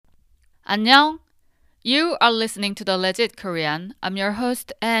안녕. You are listening to The Legit Korean. I'm your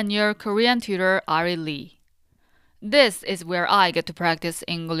host and your Korean tutor, Ari Lee. This is where I get to practice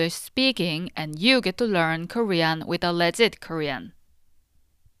English speaking and you get to learn Korean with a legit Korean.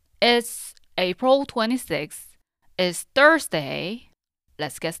 It's April 26th. It's Thursday.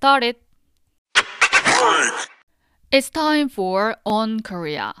 Let's get started. It's time for On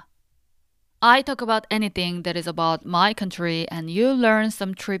Korea. I talk about anything that is about my country and you learn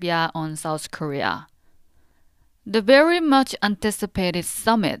some trivia on South Korea. The very much anticipated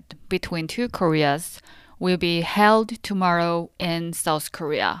summit between two Koreas will be held tomorrow in South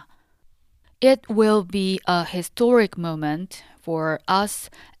Korea. It will be a historic moment for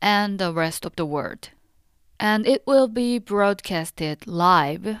us and the rest of the world. And it will be broadcasted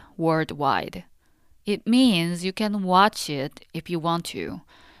live worldwide. It means you can watch it if you want to,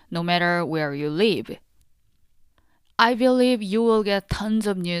 no matter where you live. I believe you will get tons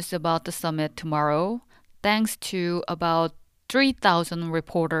of news about the summit tomorrow, thanks to about 3,000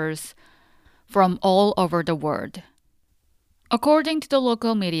 reporters from all over the world. According to the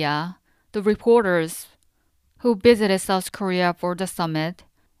local media, the reporters who visited South Korea for the summit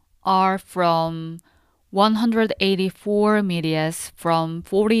are from 184 medias from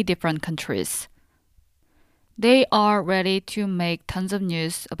 40 different countries. They are ready to make tons of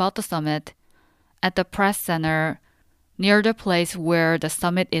news about the summit at the press center near the place where the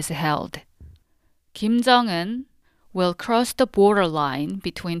summit is held. Kim Jong-un will cross the borderline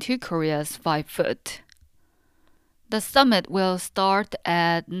between two Koreas 5 foot. The summit will start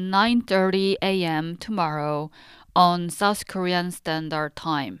at 9:30 a.m. tomorrow on South Korean Standard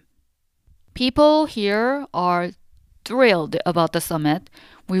Time. People here are thrilled about the summit.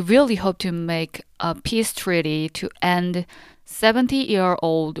 We really hope to make a peace treaty to end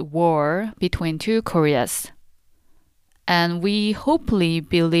 70-year-old war between two Koreas. And we hopefully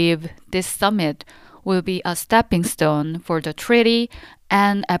believe this summit will be a stepping stone for the treaty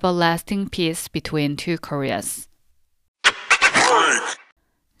and everlasting peace between two Koreas.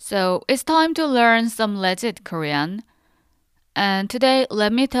 So it's time to learn some legit Korean. And today,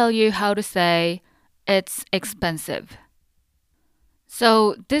 let me tell you how to say it's expensive.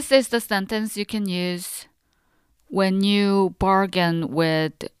 So this is the sentence you can use when you bargain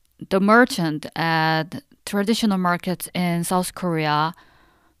with the merchant at traditional markets in South Korea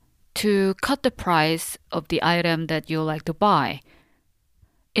to cut the price of the item that you like to buy.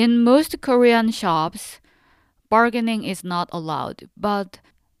 In most Korean shops, bargaining is not allowed, but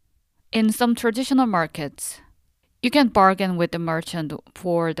in some traditional markets, you can bargain with the merchant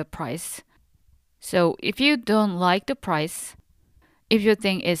for the price. So if you don't like the price, if you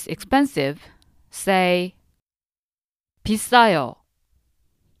think it's expensive, say 비싸요.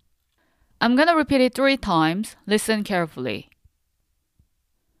 I'm gonna repeat it 3 times. Listen carefully.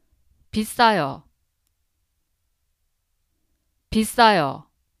 비싸요. 비싸요.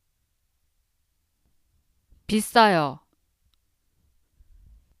 비싸요.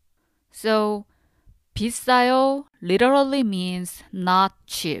 So, 비싸요 literally means not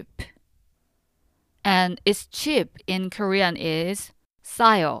cheap. And it's cheap in Korean is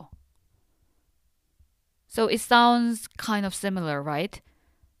싸요. So it sounds kind of similar, right?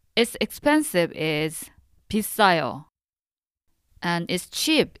 It's expensive is 비싸요. And it's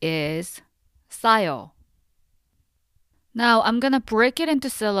cheap is 싸요. Now I'm gonna break it into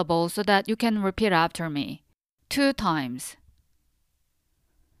syllables so that you can repeat after me 2 times.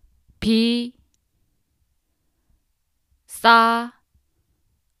 비 싸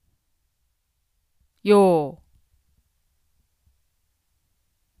요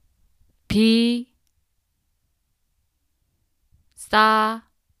비 싸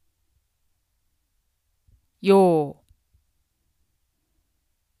요.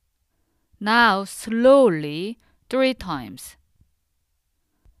 Now slowly 3 times.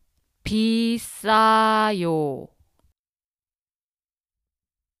 비싸요.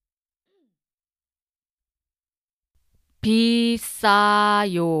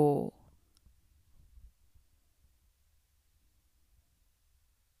 비싸요.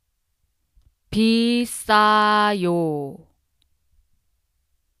 비싸요.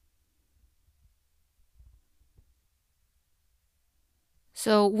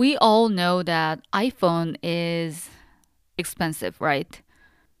 So we all know that iPhone is expensive, right?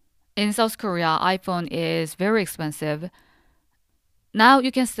 In South Korea, iPhone is very expensive. Now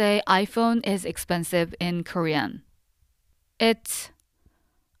you can say iPhone is expensive in Korean. It's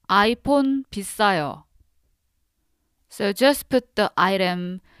iPhone 비싸요. So just put the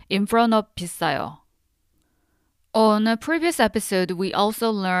item in front of 비싸요. On a previous episode, we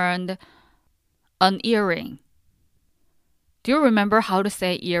also learned an earring. Do you remember how to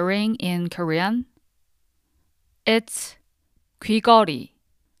say earring in Korean? It's 귀걸이.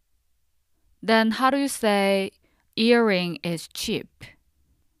 Then how do you say earring is cheap?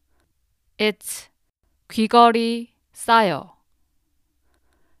 It's 귀걸이 싸요.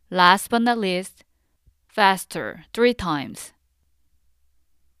 Last but not least, faster, 3 times.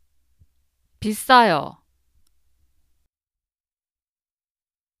 비싸요.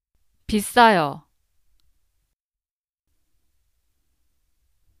 비싸요.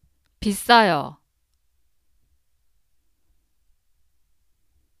 비싸요.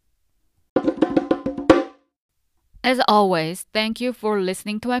 As always, thank you for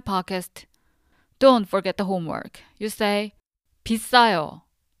listening to my podcast. Don't forget the homework. You say 비싸요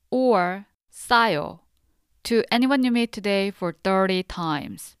or 싸요 to anyone you meet today for 30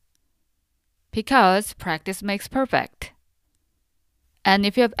 times. Because practice makes perfect. And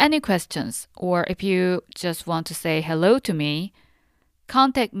if you have any questions or if you just want to say hello to me,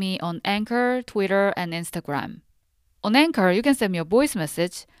 contact me on Anchor, Twitter, and Instagram. On Anchor, you can send me a voice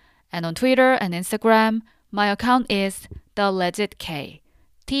message, and on Twitter and Instagram, my account is TheLegitK.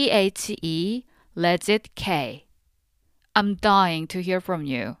 THE Legit K. I'm dying to hear from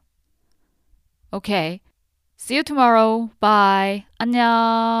you. Okay. See you tomorrow. Bye.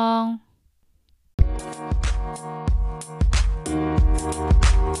 안녕.